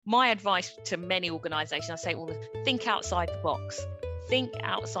My advice to many organisations, I say, well, think outside the box. Think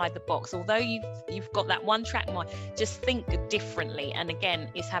outside the box. Although you've got that one track mind, just think differently. And again,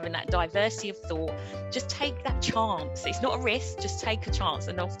 it's having that diversity of thought. Just take that chance. It's not a risk, just take a chance.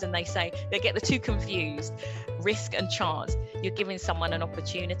 And often they get the two confused, risk and chance. You're giving someone an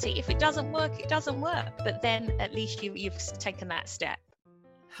opportunity. If it doesn't work, it doesn't work. But then at least you've taken that step.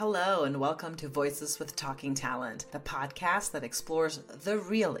 Hello and welcome to Voices with Talking Talent, the podcast that explores the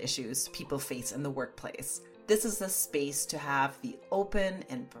real issues people face in the workplace. This is a space to have the open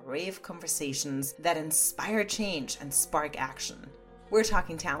and brave conversations that inspire change and spark action. We're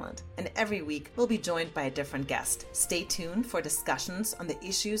Talking Talent, and every week we'll be joined by a different guest. Stay tuned for discussions on the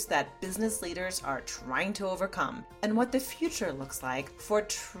issues that business leaders are trying to overcome and what the future looks like for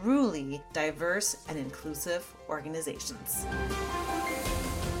truly diverse and inclusive organizations.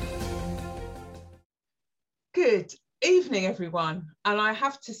 Good evening, everyone. And I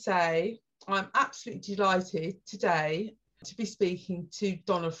have to say, I'm absolutely delighted today to be speaking to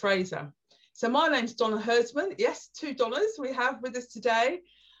Donna Fraser. So my name's Donna Herdsman. Yes, two Donnas we have with us today.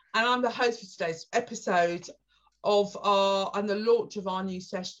 And I'm the host for today's episode of the launch of our new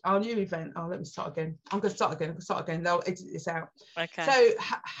session, our new event. Oh, let me start again. I'm going to start again. They'll edit this out. Okay. So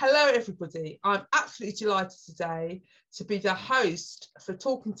hello, everybody. I'm absolutely delighted today to be the host for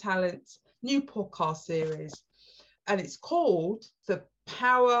Talking Talent's new podcast series. And it's called The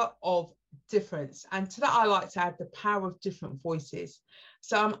Power of Difference. And to that, I like to add the power of different voices.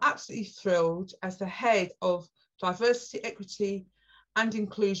 So I'm absolutely thrilled as the head of diversity, equity and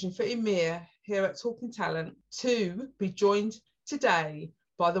inclusion for EMEA here at Talking Talent to be joined today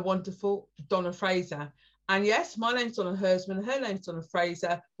by the wonderful Donna Fraser. And yes, my name's Donna Herdsman, her name's Donna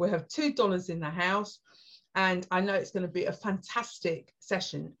Fraser. We have two Donnas in the house, and I know it's going to be a fantastic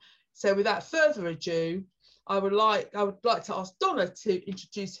session. So without further ado, I would like to ask Donna to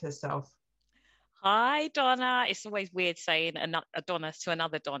introduce herself. Hi, Donna. It's always weird saying a Donna to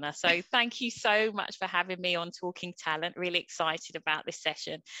another Donna. So thank you so much for having me on Talking Talent. Really excited about this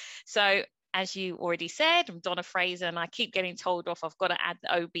session. So as you already said, I'm Donna Fraser, and I keep getting told off. I've got to add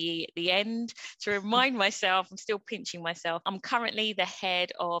the OBE at the end to remind myself. I'm still pinching myself. I'm currently the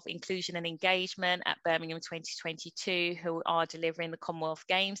head of inclusion and engagement at Birmingham 2022, who are delivering the Commonwealth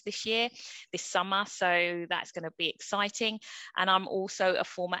Games this summer. So that's going to be exciting. And I'm also a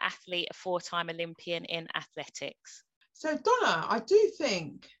former athlete, a four-time Olympian in athletics. So Donna, I do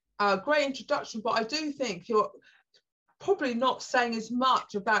think, great introduction, but I do think you're probably not saying as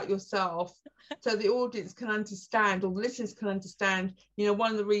much about yourself so the audience can understand, or the listeners can understand,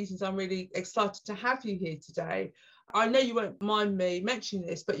 one of the reasons I'm really excited to have you here today. I know you won't mind me mentioning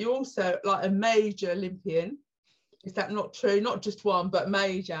this, but you're also like a major Olympian. Is that not true? Not just one, but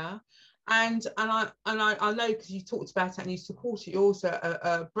major. And I know, because you talked about it and you support it, you're also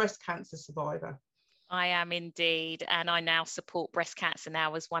a breast cancer survivor. I am indeed, and I now support Breast Cancer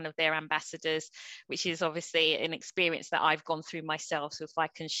now as one of their ambassadors, which is obviously an experience that I've gone through myself. So if I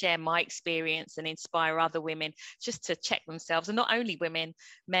can share my experience and inspire other women just to check themselves, and not only women,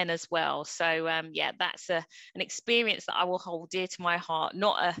 men as well. So that's an experience that I will hold dear to my heart.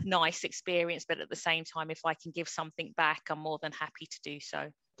 Not a nice experience, but at the same time, if I can give something back, I'm more than happy to do so.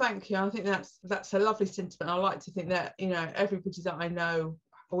 Thank you. I think that's a lovely sentiment. I like to think that, everybody that I know,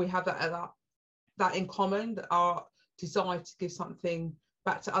 we have that in common, that our desire to give something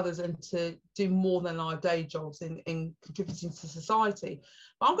back to others and to do more than our day jobs in contributing to society.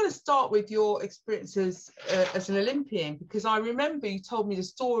 But I'm going to start with your experiences as an Olympian, because I remember you told me the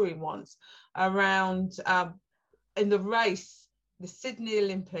story once around in the race, the Sydney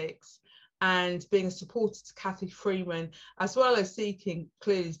Olympics, and being a supporter to Cathy Freeman, as well as seeking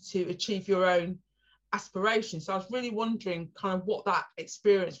clearly to achieve your own aspirations. So I was really wondering kind of what that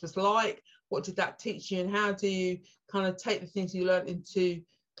experience was like. What did that teach you, and how do you kind of take the things you learned into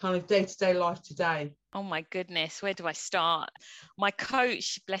kind of day-to-day life today? Oh my goodness, where do I start? My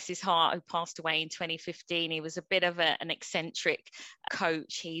coach, bless his heart, who passed away in 2015, he was a bit of an eccentric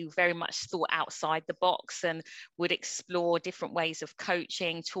coach. He very much thought outside the box and would explore different ways of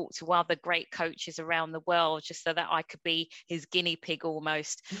coaching, talk to other great coaches around the world, just so that I could be his guinea pig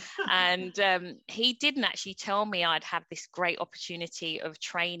almost. And he didn't actually tell me I'd have this great opportunity of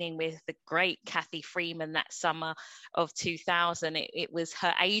training with the great Cathy Freeman that summer of 2000. It was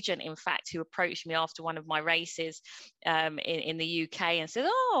her agent, in fact, who approached me after one of my races in the UK and said,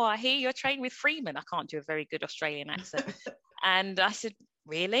 "Oh, I hear you're training with Freeman." I can't do a very good Australian accent. And I said,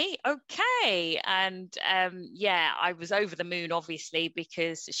 Really? Okay. And yeah, I was over the moon, obviously,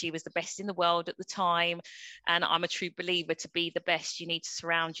 because she was the best in the world at the time. And I'm a true believer, to be the best, you need to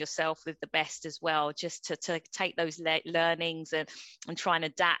surround yourself with the best as well, just to take those learnings and try and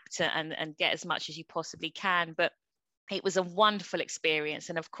adapt and get as much as you possibly can. But it was a wonderful experience.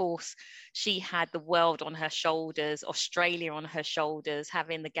 And of course, she had the world on her shoulders, Australia on her shoulders,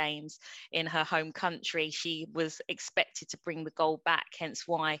 having the games in her home country. She was expected to bring the gold back, hence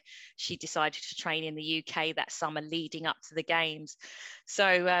why she decided to train in the UK that summer leading up to the games.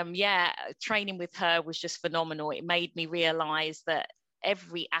 So, yeah, training with her was just phenomenal. It made me realize that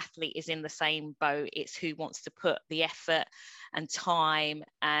every athlete is in the same boat. It's who wants to put the effort and time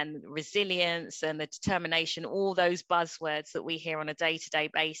and resilience and the determination, all those buzzwords that we hear on a day-to-day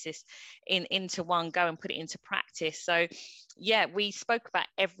basis, into one go and put it into practice. So yeah, we spoke about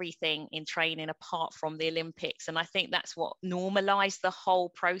everything in training apart from the Olympics, and I think that's what normalized the whole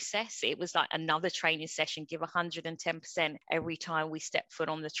process. It was like another training session, give 110% every time we step foot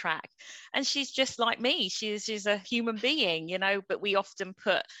on the track. And she's just like me, she's a human being, you know, but we often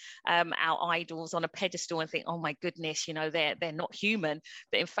put our idols on a pedestal and think, oh my goodness, you know, they're not human.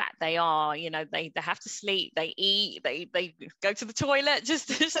 But in fact they are. You know, they have to sleep, they eat, they go to the toilet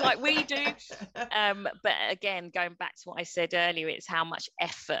just like we do. But again, going back to what I said earlier, it's how much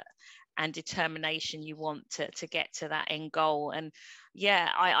effort and determination you want to get to that end goal. And yeah,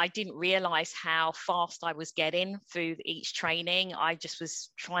 I didn't realize how fast I was getting through each training. I just was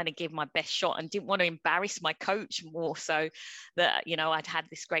trying to give my best shot and didn't want to embarrass my coach more, so that, you know, I'd had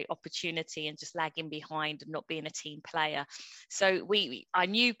this great opportunity and just lagging behind and not being a team player. So I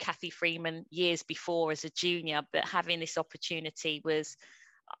knew Cathy Freeman years before as a junior, but having this opportunity was,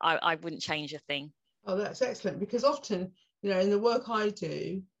 I wouldn't change a thing. Oh, that's excellent, because often, you know, in the work I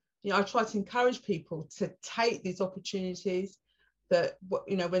do, you know, I try to encourage people to take these opportunities that,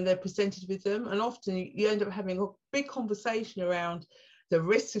 you know, when they're presented with them. And often you end up having a big conversation around the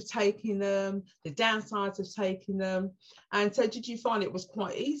risks of taking them, the downsides of taking them. And so did you find it was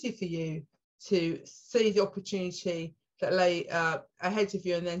quite easy for you to see the opportunity that lay ahead of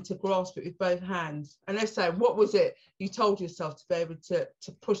you and then to grasp it with both hands? And let's say, what was it you told yourself to be able to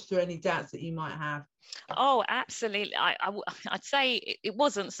push through any doubts that you might have? Oh, absolutely. I'd say it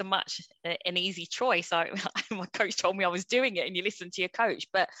wasn't so much an easy choice. My coach told me I was doing it, and you listen to your coach.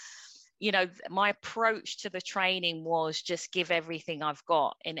 But you know, my approach to the training was just give everything I've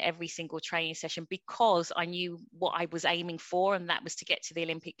got in every single training session, because I knew what I was aiming for, and that was to get to the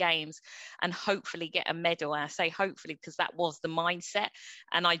Olympic Games and hopefully get a medal. And I say hopefully because that was the mindset.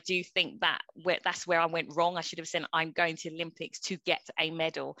 And I do think that's where I went wrong. I should have said I'm going to the Olympics to get a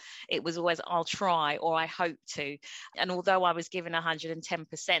medal. It was always I'll try, or I hope to. And although I was given 110%,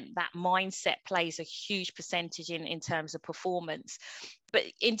 that mindset plays a huge percentage in terms of performance. But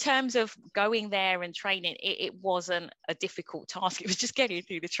in terms of going there and training, it wasn't a difficult task. It was just getting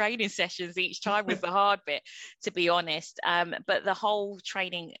through the training sessions each time was the hard bit, to be honest. But the whole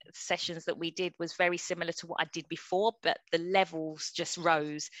training sessions that we did was very similar to what I did before, but the levels just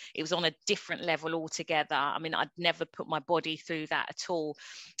rose. It was on a different level altogether. I mean, I'd never put my body through that at all.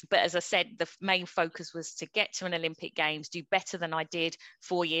 But as I said, the main focus was to get to an Olympic Games, do better than I did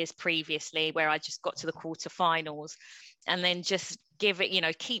 4 years previously, where I just got to the quarterfinals, and then just give it, you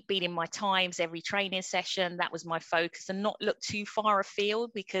know, keep beating my times every training session. That was my focus, and not look too far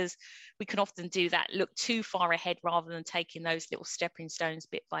afield, because we can often do that, look too far ahead rather than taking those little stepping stones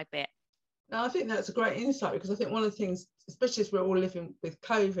bit by bit. Now, I think that's a great insight, because I think one of the things, especially as we're all living with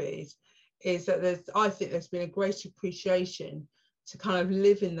COVID, is that I think there's been a great appreciation to kind of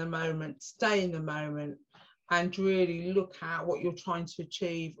live in the moment, stay in the moment, and really look at what you're trying to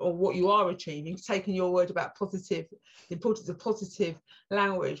achieve, or what you are achieving, taking your word about positive, the importance of positive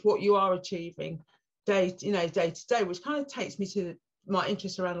language, what you are achieving day to day, which kind of takes me to my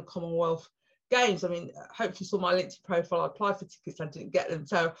interest around the Commonwealth Games. I mean, hopefully you saw my LinkedIn profile. I applied for tickets, I didn't get them.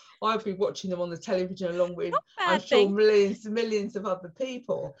 So I've been watching them on the television along with, I'm sure, millions of other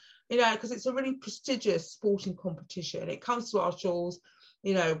people, you know, because it's a really prestigious sporting competition. It comes to our shores,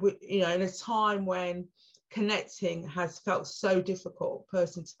 you know, in a time when connecting has felt so difficult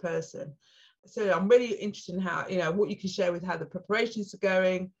person to person. So I'm really interested in how, you know, what you can share with how the preparations are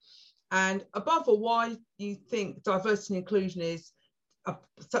going, and above all, why you think diversity and inclusion is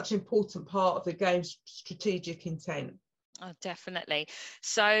such an important part of the game's strategic intent. Oh, definitely.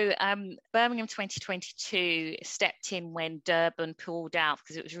 So Birmingham 2022 stepped in when Durban pulled out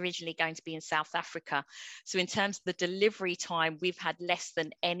because it was originally going to be in South Africa. So in terms of the delivery time, we've had less than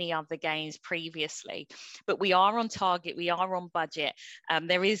any other games previously. But we are on target, we are on budget.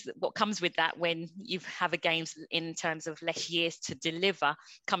 There is what comes with that when you have a games in terms of less years to deliver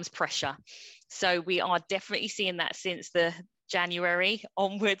comes pressure. So we are definitely seeing that since the January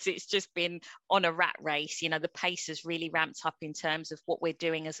onwards, it's just been on a rat race. You know, the pace has really ramped up in terms of what we're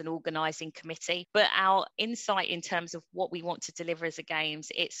doing as an organising committee. But our insight in terms of what we want to deliver as a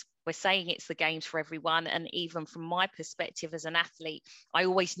games, we're saying it's the games for everyone. And even from my perspective as an athlete, I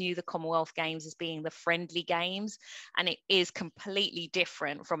always knew the Commonwealth Games as being the friendly games. And it is completely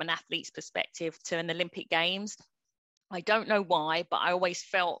different from an athlete's perspective to an Olympic Games. I don't know why, but I always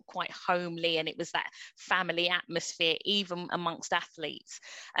felt quite homely, and it was that family atmosphere, even amongst athletes.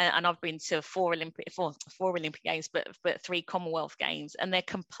 And I've been to four Olympic Games, but 3 Commonwealth Games, and they're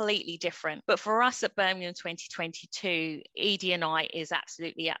completely different. But for us at Birmingham 2022, ED&I is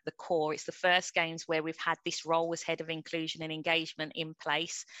absolutely at the core. It's the first games where we've had this role as head of inclusion and engagement in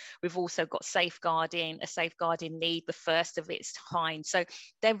place. We've also got a safeguarding lead, the first of its kind. So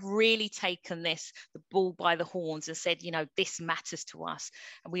they've really taken the bull by the horns and said, you know, this matters to us.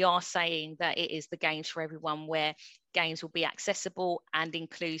 And we are saying that it is the games for everyone, where games will be accessible and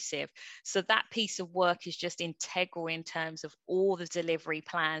inclusive. So that piece of work is just integral in terms of all the delivery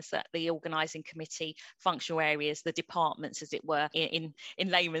plans that the organising committee, functional areas, the departments, as it were, in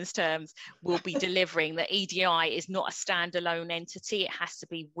layman's terms, will be delivering. The ED&I is not a standalone entity. It has to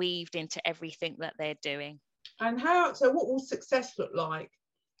be weaved into everything that they're doing. And so what will success look like?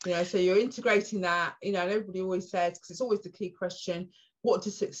 You know, so you're integrating that, you know, and everybody always says, because it's always the key question, what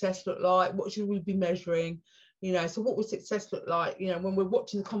does success look like? What should we be measuring? You know, so what will success look like, you know, when we're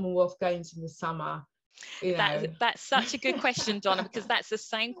watching the Commonwealth Games in the summer? You know. That's such a good question, Donna, because that's the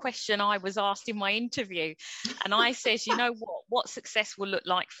same question I was asked in my interview. And I said, you know what success will look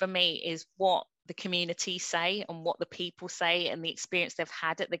like for me is what the community say and what the people say and the experience they've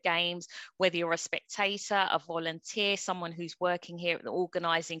had at the games, whether you're a spectator, a volunteer, someone who's working here at the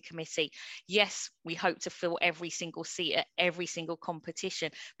organising committee. Yes, we hope to fill every single seat at every single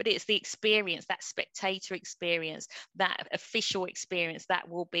competition, but it's the experience, that spectator experience, that official experience,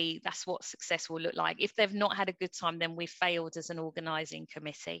 that's what success will look like. If they've not had a good time, then we've failed as an organising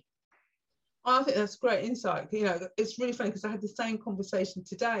committee. I think that's great insight. You know, it's really funny because I had the same conversation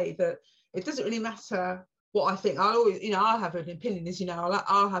today, that it doesn't really matter what I think. I always, you know, I'll have an opinion, as you know,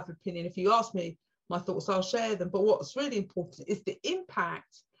 I'll have an opinion. If you ask me my thoughts, I'll share them. But what's really important is the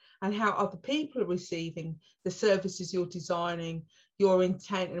impact and how other people are receiving the services you're designing, your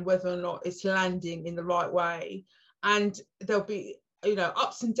intent, and whether or not it's landing in the right way. And there'll be, you know,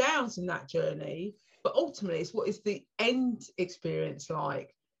 ups and downs in that journey, but ultimately it's what is the end experience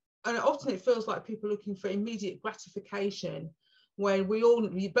like. And often it feels like people are looking for immediate gratification, when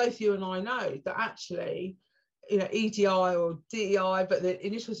both you and I know that actually, you know, EDI or DEI, but the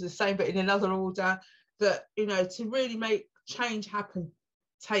initials are the same, but in another order, that, you know, to really make change happen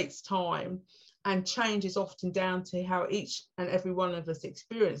takes time, and change is often down to how each and every one of us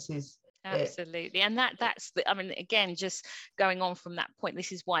experiences. Absolutely. And that's I mean, again, just going on from that point,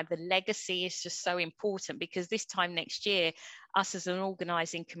 this is why the legacy is just so important, because this time next year, us as an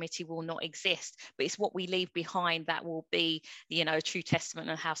organising committee will not exist, but it's what we leave behind that will be, you know, a true testament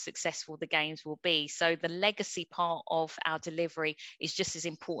of how successful the games will be. So the legacy part of our delivery is just as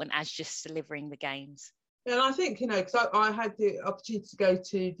important as just delivering the games. And I think, you know, because I had the opportunity to go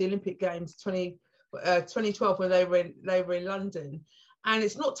to the Olympic Games 2012 when they were in London. And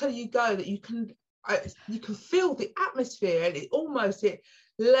it's not till you go that you can feel the atmosphere, and it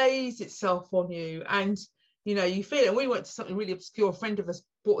lays itself on you, and, you know, you feel it. And we went to something really obscure. A friend of us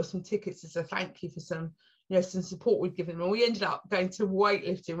bought us some tickets as a thank you for some support we'd given them. And we ended up going to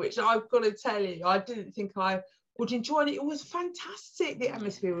weightlifting, which I've got to tell you, I didn't think I would enjoy. And it was fantastic. The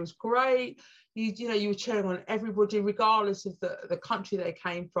atmosphere was great. You know, you were cheering on everybody, regardless of the country they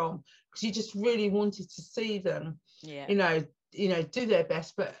came from, because you just really wanted to see them, you know, do their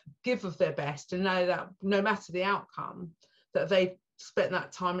best, but give of their best, and know that no matter the outcome, that they spent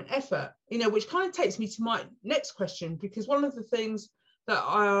that time and effort, you know, which kind of takes me to my next question, because one of the things that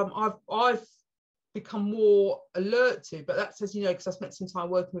I've become more alert to, but that's, as you know, because I spent some time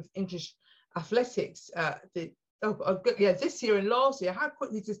working with English athletics this year and last year. How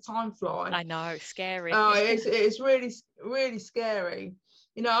quickly does time fly? I know, scary. It's really, really scary.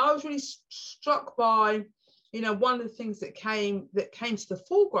 You know, I was really struck by, you know, one of the things that came to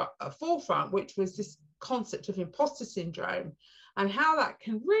the forefront, which was this concept of imposter syndrome, and how that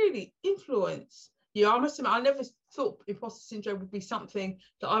can really influence I must admit, I never thought imposter syndrome would be something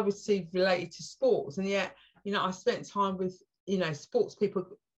that I would see related to sports, and yet, I spent time with, sports people,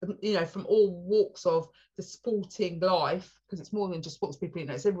 from all walks of the sporting life, because it's more than just sports people,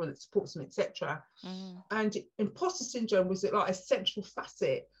 it's everyone that supports them, etc. And imposter syndrome was like a central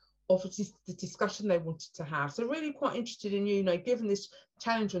facet of the discussion they wanted to have. So really quite interested in given this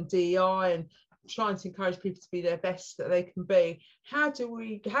challenge on DEI and trying to encourage people to be their best that they can be, how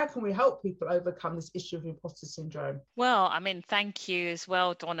can we help people overcome this issue of imposter syndrome? Well, I mean, thank you as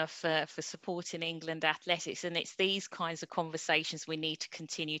well, Donna, for supporting England athletics, and it's these kinds of conversations we need to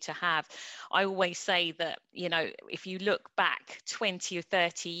continue to have. I always say that, if you look back 20 or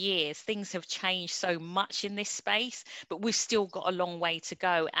 30 years, things have changed so much in this space, but we've still got a long way to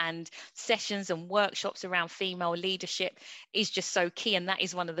go, and sessions and workshops around female leadership is just so key, and that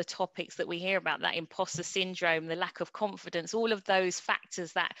is one of the topics that we hear about, that imposter syndrome, the lack of confidence, all of those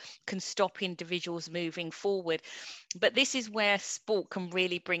factors that can stop individuals moving forward. But this is where sport can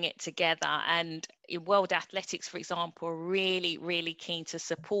really bring it together, and World Athletics, for example, are really, really keen to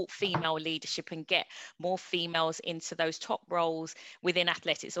support female leadership and get more females into those top roles within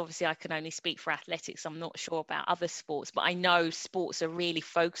athletics. Obviously, I can only speak for athletics. I'm not sure about other sports, but I know sports are really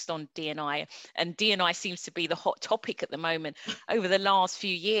focused on D&I, and D&I seems to be the hot topic at the moment. Over the last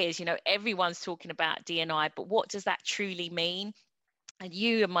few years, everyone's talking about D&I, but what does that truly mean? And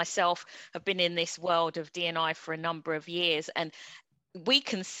you and myself have been in this world of D&I for a number of years, and we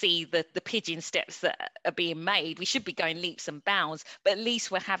can see the pigeon steps that are being made. We should be going leaps and bounds, but at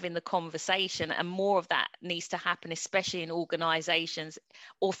least we're having the conversation, and more of that needs to happen, especially in organizations,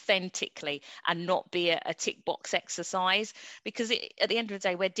 authentically, and not be a tick box exercise, because at the end of the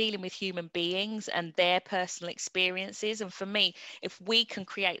day, we're dealing with human beings and their personal experiences. And for me, if we can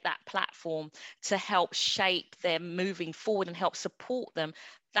create that platform to help shape them moving forward and help support them,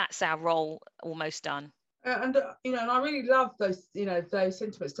 that's our role almost done. And I really love those those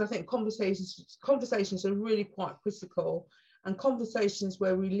sentiments, because I think conversations are really quite critical, and conversations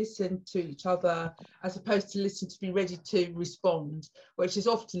where we listen to each other as opposed to listen to be ready to respond, which is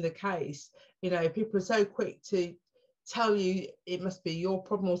often the case. People are so quick to tell you it must be your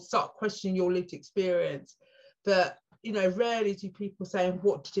problem or start questioning your lived experience, that rarely do people say,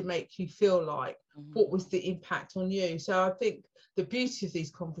 what did it make you feel like? What was the impact on you? So I think the beauty of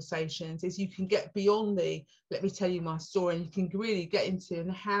these conversations is you can get beyond the let me tell you my story, and you can really get into, and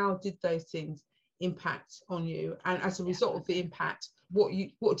how did those things impact on you, and as a result of the impact,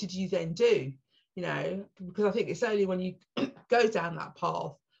 what did you then do? Because I think it's only when you go down that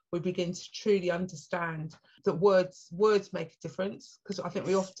path we begin to truly understand that words make a difference, because I think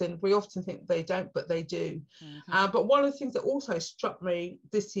we often think they don't, but they do. But one of the things that also struck me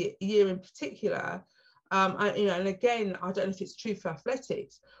this year in particular, and again, I don't know if it's true for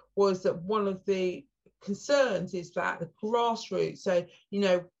athletics, was that one of the concerns is that the grassroots, so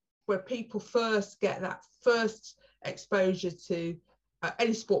where people first get that first exposure to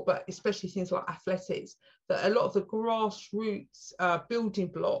any sport, but especially things like athletics, that a lot of the grassroots building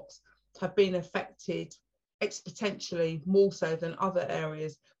blocks have been affected exponentially more so than other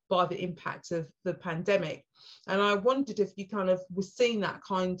areas by the impact of the pandemic. And I wondered if you kind of were seeing that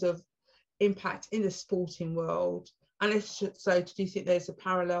kind of impact in the sporting world, and if so, do you think there's a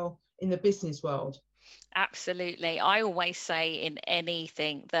parallel in the business world? Absolutely. I always say in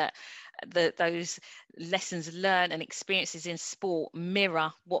anything that those lessons learned and experiences in sport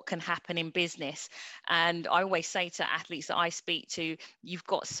mirror what can happen in business. And I always say to athletes that I speak to, you've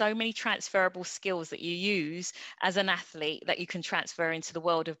got so many transferable skills that you use as an athlete that you can transfer into the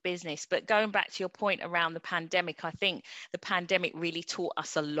world of business. But going back to your point around the pandemic, I think the pandemic really taught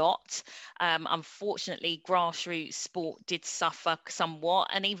us a lot. Unfortunately, grassroots sport did suffer somewhat,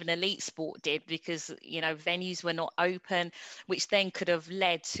 and even elite sport did, because venues were not open, which then could have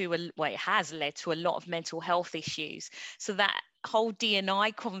led to it has led to a lot of mental health issues. So that whole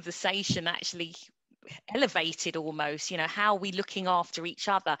D&I conversation actually elevated almost, how are we looking after each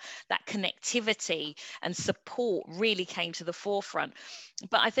other? That connectivity and support really came to the forefront.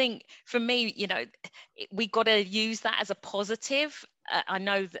 But I think for me, we got to use that as a positive. I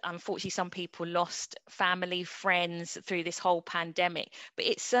know that unfortunately some people lost family, friends through this whole pandemic, but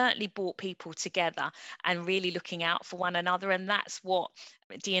it certainly brought people together and really looking out for one another. And that's what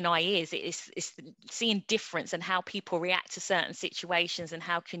D&I is. It's seeing difference and how people react to certain situations and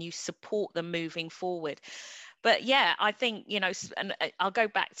how can you support them moving forward. But yeah, I think, and I'll go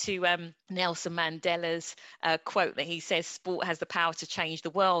back to Nelson Mandela's quote that he says, sport has the power to change the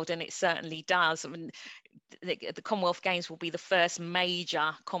world, and it certainly does. I mean, the Commonwealth Games will be the first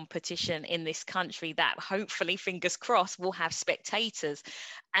major competition in this country that hopefully, fingers crossed, will have spectators,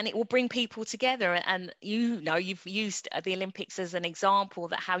 and it will bring people together. And you've used the Olympics as an example,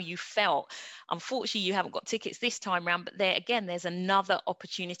 that how you felt. Unfortunately, you haven't got tickets this time around, but there's another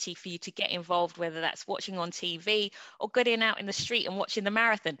opportunity for you to get involved, whether that's watching on TV or getting out in the street and watching the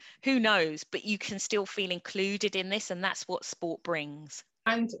marathon. Who knows? But you can still feel included in this, and that's what sport brings.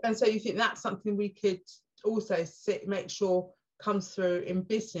 And so you think that's something we could also make sure comes through in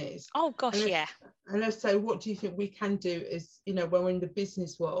business? Oh gosh, yeah. And let's say, what do you think we can do as, when we're in the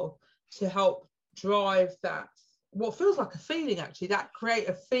business world, to help drive that, what feels like a feeling actually, that create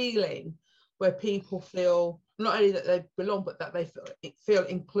a feeling where people feel not only that they belong, but that they feel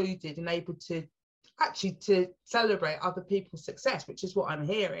included and able to actually to celebrate other people's success, which is what I'm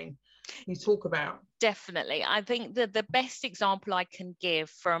hearing you talk about. Definitely. I think that the best example I can give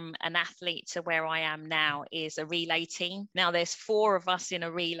from an athlete to where I am now is a relay team. Now, there's 4 of us in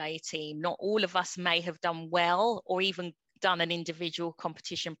a relay team. Not all of us may have done well or even done an individual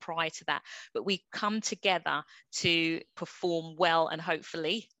competition prior to that, but we come together to perform well, and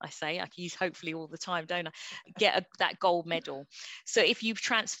hopefully, I use hopefully all the time, don't I, get that gold medal. So if you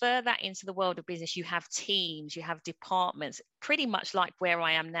transfer that into the world of business, you have teams, you have departments, pretty much like where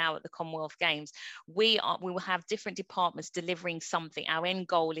I am now at the Commonwealth Games. We will have different departments delivering something. Our end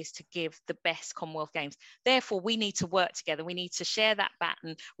goal is to give the best Commonwealth Games. Therefore, we need to work together. We need to share that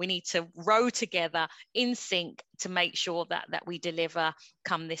baton. We need to row together in sync to make sure that we deliver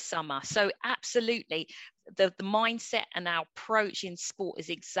come this summer. So absolutely, the mindset and our approach in sport is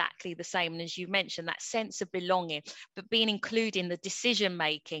exactly the same. And as you mentioned, that sense of belonging, but being included in the decision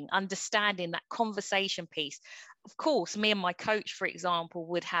making, understanding that conversation piece. Of course, me and my coach, for example,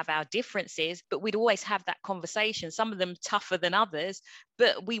 would have our differences, but we'd always have that conversation, some of them tougher than others,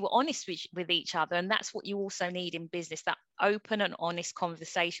 but we were honest with each other. And that's what you also need in business, that open and honest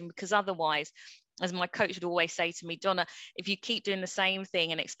conversation, because otherwise, as my coach would always say to me, Donna, if you keep doing the same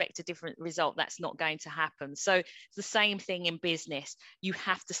thing and expect a different result, that's not going to happen. So it's the same thing in business. You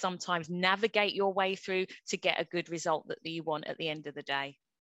have to sometimes navigate your way through to get a good result that you want at the end of the day.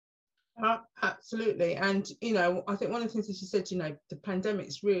 Absolutely. And, I think one of the things that you said, the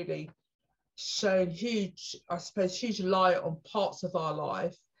pandemic's really shown huge light on parts of our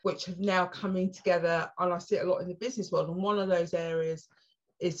life, which have now coming together. And I see it a lot in the business world. And one of those areas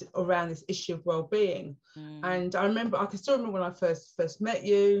is around this issue of well-being. And I can still remember when I first met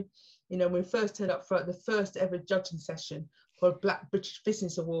you, when we first turned up for the first ever judging session for Black British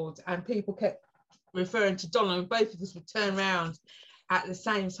Business Awards, and people kept referring to Donna, and both of us would turn around at the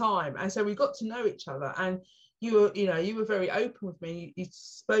same time. And so we got to know each other, and you were very open with me. You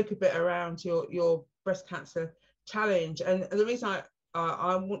spoke a bit around your breast cancer challenge. And the reason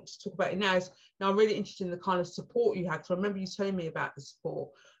I want to talk about it now is I'm really interested in the kind of support you had. So I remember you telling me about the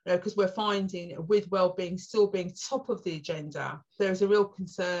support, because we're finding with wellbeing still being top of the agenda, there is a real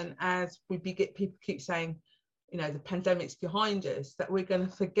concern as people keep saying, the pandemic's behind us, that we're going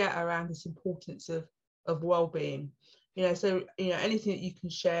to forget around this importance of wellbeing. So anything that you can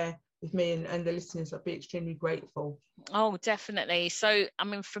share with me and the listeners, I'd be extremely grateful. Oh, definitely. So,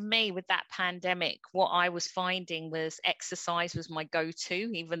 for me with that pandemic, what I was finding was exercise was my go-to,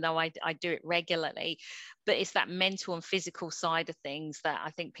 even though I do it regularly. But it's that mental and physical side of things that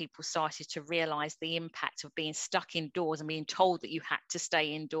I think people started to realize the impact of being stuck indoors and being told that you had to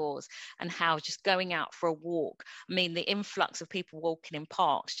stay indoors, and how just going out for a walk, the influx of people walking in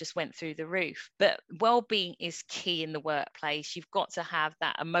parks just went through the roof. But well-being is key in the workplace. You've got to have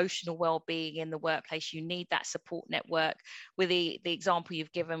that emotional well-being in the workplace. You need that support network. With the example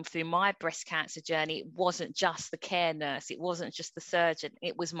you've given through my breast cancer journey, it wasn't just the care nurse, it wasn't just the surgeon,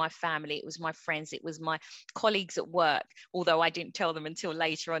 it was my family, it was my friends, it was my colleagues at work, although I didn't tell them until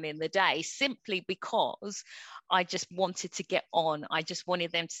later on in the day, simply because I just wanted to get on. I just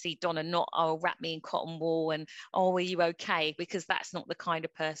wanted them to see Donna not, wrap me in cotton wool and, are you okay? Because that's not the kind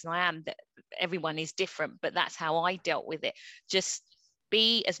of person I am. That everyone is different, but that's how I dealt with it. Just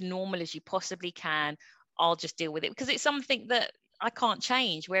be as normal as you possibly can. I'll just deal with it, because it's something that I can't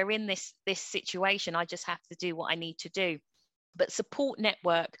change. We're in this situation. I just have to do what I need to do. But support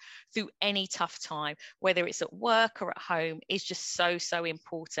network through any tough time, whether it's at work or at home, is just so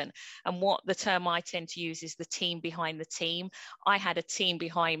important. And what the term I tend to use is the team behind the team. I had a team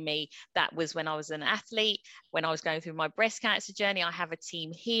behind me that was when I was an athlete, when I was going through my breast cancer journey. I have a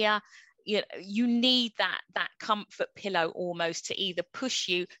team here. You need that comfort pillow almost to either push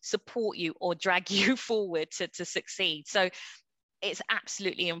you, support you, or drag you forward to succeed. So it's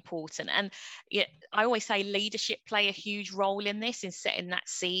absolutely important. And yeah, I always say leadership play a huge role in this, in setting that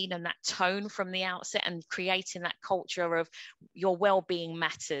scene and that tone from the outset, and creating that culture of your well-being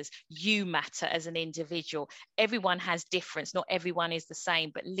matters, you matter as an individual. Everyone has difference, not everyone is the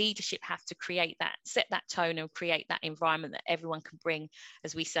same, but leadership have to create that, set that tone and create that environment that everyone can bring,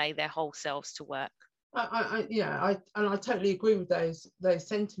 as we say, their whole selves to work. I totally agree with those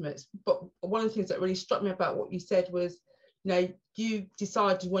sentiments. But one of the things that really struck me about what you said was, you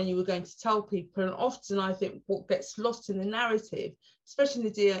decided when you were going to tell people, and often I think what gets lost in the narrative, especially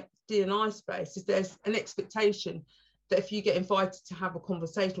in the D&I space, is there's an expectation that if you get invited to have a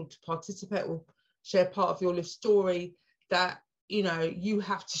conversation or to participate or share part of your life story, that you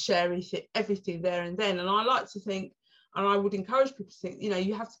have to share everything there and then. And I like to think, and I would encourage people to think,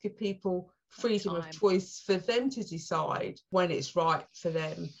 you have to give people freedom of choice for them to decide when it's right for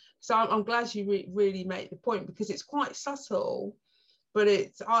them. So I'm glad you really make the point, because it's quite subtle, but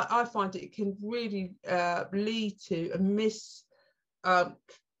I find it can really lead to a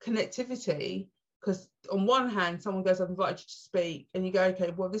connectivity. Because on one hand, someone goes, I've invited you to speak, and you go,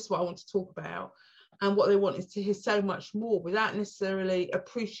 okay, well, this is what I want to talk about. And what they want is to hear so much more, without necessarily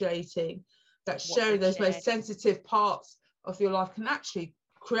appreciating that sharing those most sensitive parts of your life can actually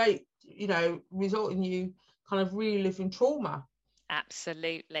create, result in you kind of reliving trauma.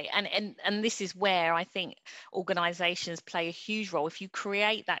 Absolutely. And this is where I think organizations play a huge role. If you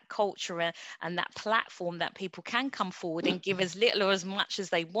create that culture and that platform that people can come forward and give as little or as much as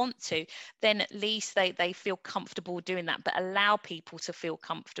they want to, then at least they feel comfortable doing that, but allow people to feel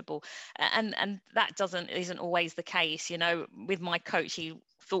comfortable. And that isn't always the case. With my coach, he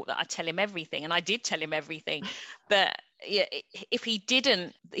thought that I'd tell him everything, and I did tell him everything. But yeah, if he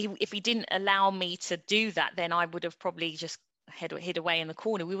didn't allow me to do that, then I would have probably just hid away in the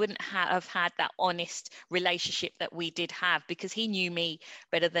corner. We wouldn't have had that honest relationship that we did have, because he knew me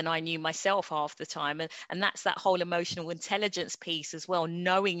better than I knew myself half the time. And that's that whole emotional intelligence piece as well,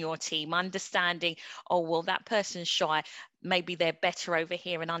 knowing your team, understanding, oh, well, that person's shy, maybe they're better over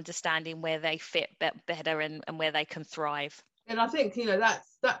here, and understanding where they fit better and where they can thrive. And I think,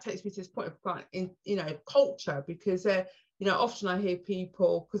 that takes me to this point of culture, because, often I hear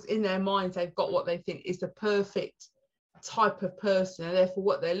people, because in their minds, they've got what they think is the perfect type of person, and therefore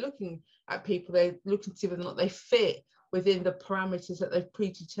what they're looking at people, they're looking to see whether or not they fit within the parameters that they've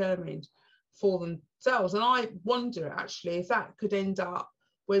predetermined for themselves. And I wonder actually if that could end up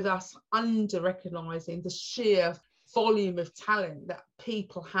with us under recognizing the sheer volume of talent that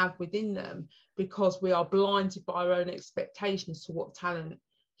people have within them, because we are blinded by our own expectations to what talent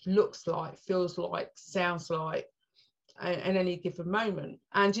looks like, feels like, sounds like at any given moment.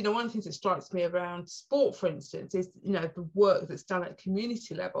 And one of the things that strikes me around sport, for instance, is the work that's done at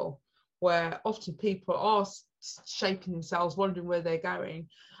community level, where often people are shaping themselves, wondering where they're going.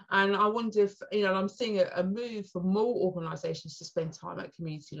 And I wonder if I'm seeing a move for more organisations to spend time at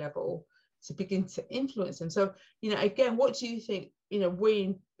community level to begin to influence them. So again, what do you think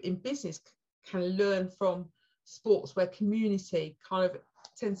we in business can learn from sports, where community kind of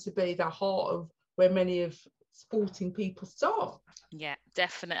tends to be the heart of where many of sporting people start? Yeah,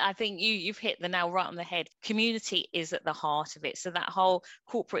 definitely. I think you've hit the nail right on the head. Community is at the heart of it. So that whole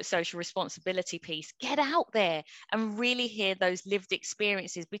corporate social responsibility piece, get out there and really hear those lived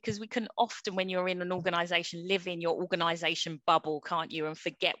experiences, because we can often, when you're in an organization, live in your organization bubble, can't you, and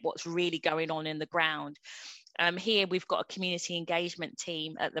forget what's really going on in the ground. Here we've got a community engagement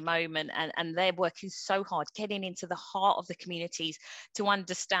team at the moment, and they're working so hard, getting into the heart of the communities to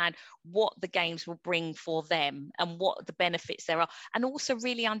understand what the games will bring for them and what the benefits there are, and also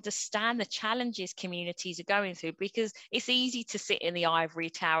really understand the challenges communities are going through, because it's easy to sit in the ivory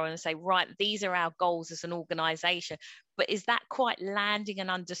tower and say, right, these are our goals as an organization. But is that quite landing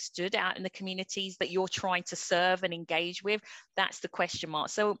and understood out in the communities that you're trying to serve and engage with? That's the question mark.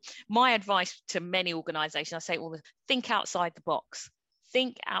 So my advice to many organizations, I say, well, think outside the box.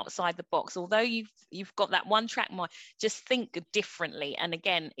 Think outside the box. Although you've got that one track mind, just think differently. And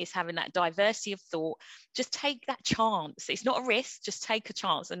again, it's having that diversity of thought. Just take that chance. It's not a risk, just take a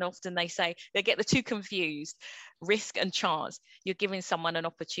chance. And often they get the two confused, risk and chance. You're giving someone an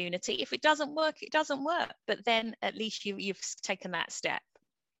opportunity. If it doesn't work, it doesn't work. But then at least you've taken that step.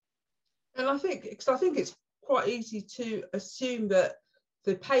 And I think it's quite easy to assume that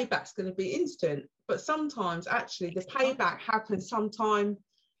the payback's going to be instant, but sometimes actually the payback happens sometime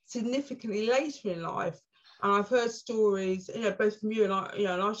significantly later in life. And I've heard stories, both from you and I,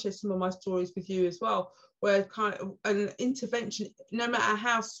 and I share some of my stories with you as well, where kind of an intervention, no matter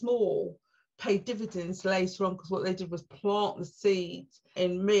how small, paid dividends later on, because what they did was plant the seeds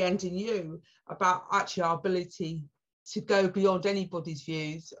in me and in you about actually our ability to go beyond anybody's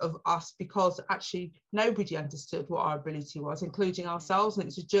views of us, because actually nobody understood what our ability was, including ourselves, and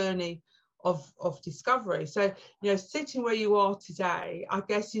it's a journey of discovery. So, sitting where you are today, I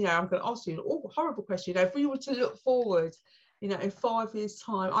guess, I'm going to ask you an horrible question. If we were to look forward, in 5 years'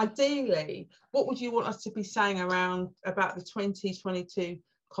 time, ideally, what would you want us to be saying about the 2022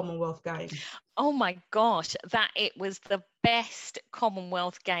 Commonwealth Games? Oh my gosh, that it was the best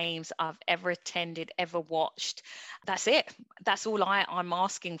Commonwealth Games I've ever attended, ever watched. That's it. That's all I'm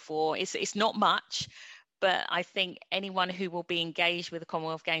asking for. It's not much, but I think anyone who will be engaged with the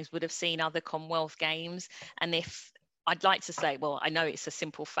Commonwealth Games would have seen other Commonwealth Games. And if I'd like to say, well, I know it's a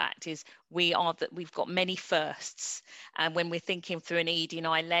simple fact, is we've got many firsts. And when we're thinking through an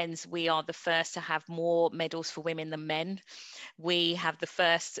ED&I lens, we are the first to have more medals for women than men. We have the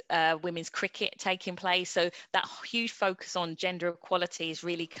first women's cricket taking place. So that huge focus on gender equality is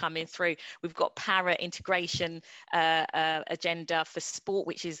really coming through. We've got para integration agenda for sport,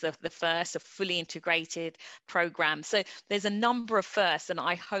 which is the first, a fully integrated program. So there's a number of firsts, and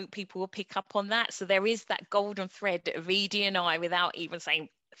I hope people will pick up on that. So there is that golden thread of ED&I, without even saying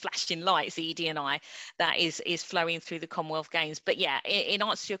flashing lights, ED&I, that is flowing through the Commonwealth Games. But yeah, in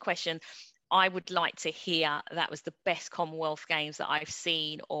answer to your question, I would like to hear that was the best Commonwealth Games that I've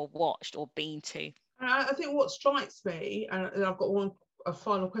seen or watched or been to. I think what strikes me, and I've got a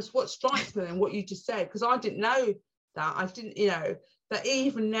final question, what strikes me in what you just said, because I didn't know that, that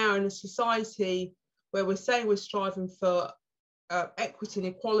even now in a society where we're saying we're striving for equity and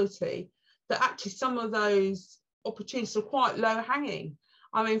equality, that actually some of those opportunities are quite low hanging.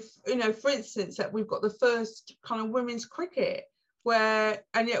 I mean, for instance, that we've got the first kind of women's cricket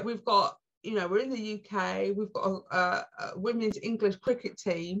and yet we've got, we're in the UK, we've got a women's English cricket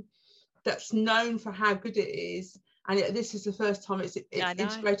team that's known for how good it is, and yet this is the first time it's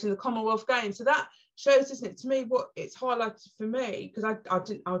integrated in the Commonwealth Games. So that shows, isn't it, to me, what it's highlighted for me, because I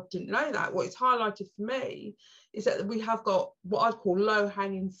didn't know that. What it's highlighted for me is that we have got what I'd call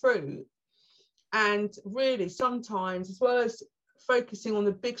low-hanging fruit, and really sometimes, as well as focusing on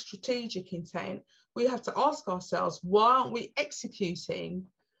the big strategic intent, we have to ask ourselves, why aren't we executing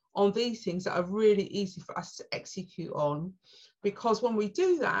on these things that are really easy for us to execute on? Because when we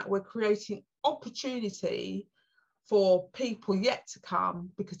do that, we're creating opportunity for people yet to come,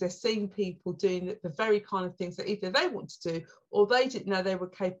 because they're seeing people doing the very kind of things that either they want to do or they didn't know they were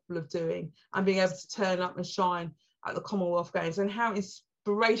capable of doing, and being able to turn up and shine at the Commonwealth Games. And how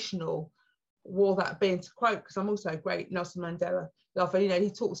inspirational will that be? And to quote, because I'm also a great Nelson Mandela lover, he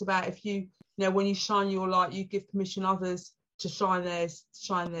talks about, if you when you shine your light, you give permission others to shine theirs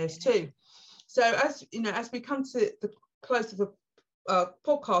too. So as we come to the close of the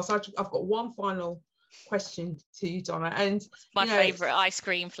podcast, I've got one final question to you, Donna. And my favourite ice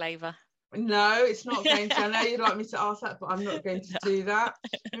cream flavour. No, it's not going to. I know you'd like me to ask that, but I'm not going to do that.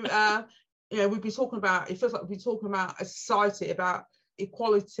 We've been talking about, it feels like we've been talking about a society, about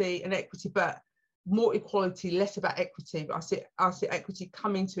equality and equity, but more equality, less about equity. But I see equity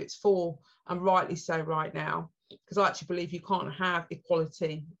coming to its fore, and rightly so right now, because I actually believe you can't have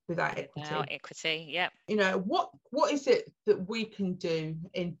equality without equity. Without equity, yeah. What is it that we can do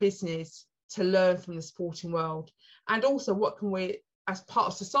in business to learn from the sporting world? And also, what can we, as part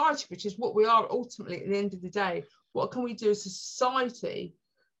of society, which is what we are ultimately at the end of the day, what can we do as a society?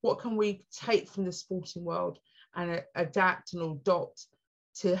 What can we take from the sporting world and adapt and adopt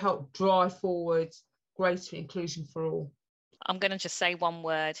to help drive forward greater inclusion for all? I'm going to just say one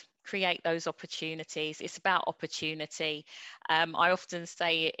word: create those opportunities. It's about opportunity. I often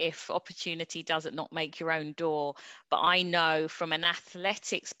say, if opportunity doesn't knock, make your own door. But I know from an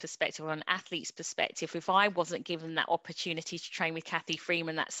athletics perspective, or an athlete's perspective, if I wasn't given that opportunity to train with Cathy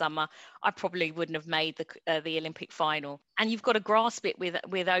Freeman that summer, I probably wouldn't have made the Olympic final. And you've got to grasp it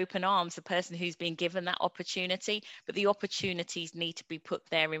with open arms, the person who's been given that opportunity. But the opportunities need to be put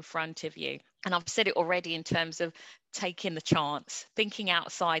there in front of you. And I've said it already in terms of taking the chance, thinking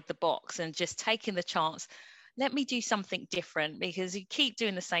outside the box, and just taking the chance. Let me do something different, because you keep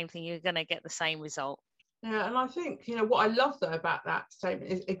doing the same thing, you're going to get the same result. Yeah, and I think, what I love though about that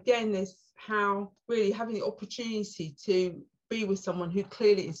statement is, again, is how really having the opportunity to be with someone who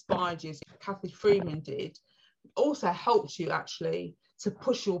clearly inspired you, as Cathy Freeman did, also helped you actually to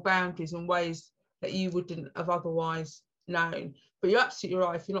push your boundaries in ways that you wouldn't have otherwise known. But you're absolutely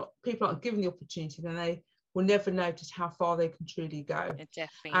right. If people aren't given the opportunity, then they will never know just how far they can truly go.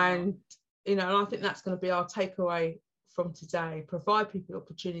 Definitely. And and I think that's going to be our takeaway from today: provide people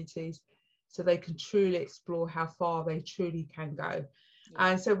opportunities so they can truly explore how far they truly can go.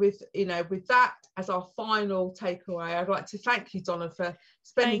 And so with that as our final takeaway, I'd like to thank you, Donna, for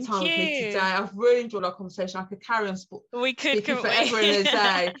spending time with me today. I've really enjoyed our conversation. I could carry on speaking forever and a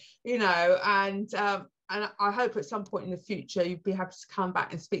day, and I hope at some point in the future you'd be happy to come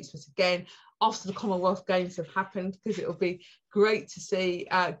back and speak to us again after the Commonwealth Games have happened, because it'll be great to see,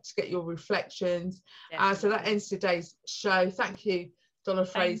 to get your reflections. So that ends today's show. Thank you, Donna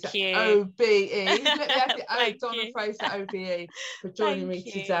Fraser, OBE. Donna Fraser, OBE, for joining me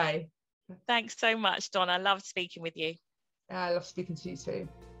today. Thanks so much, Donna. I loved speaking with you. I love speaking to you too.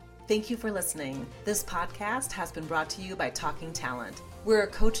 Thank you for listening. This podcast has been brought to you by Talking Talent. We're a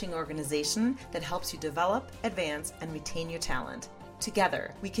coaching organization that helps you develop, advance, and retain your talent.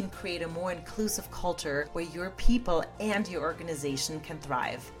 Together, we can create a more inclusive culture where your people and your organization can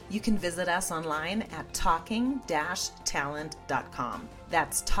thrive. You can visit us online at talking-talent.com.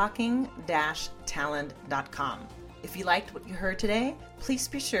 That's talking-talent.com. If you liked what you heard today, please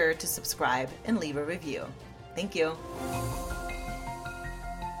be sure to subscribe and leave a review. Thank you.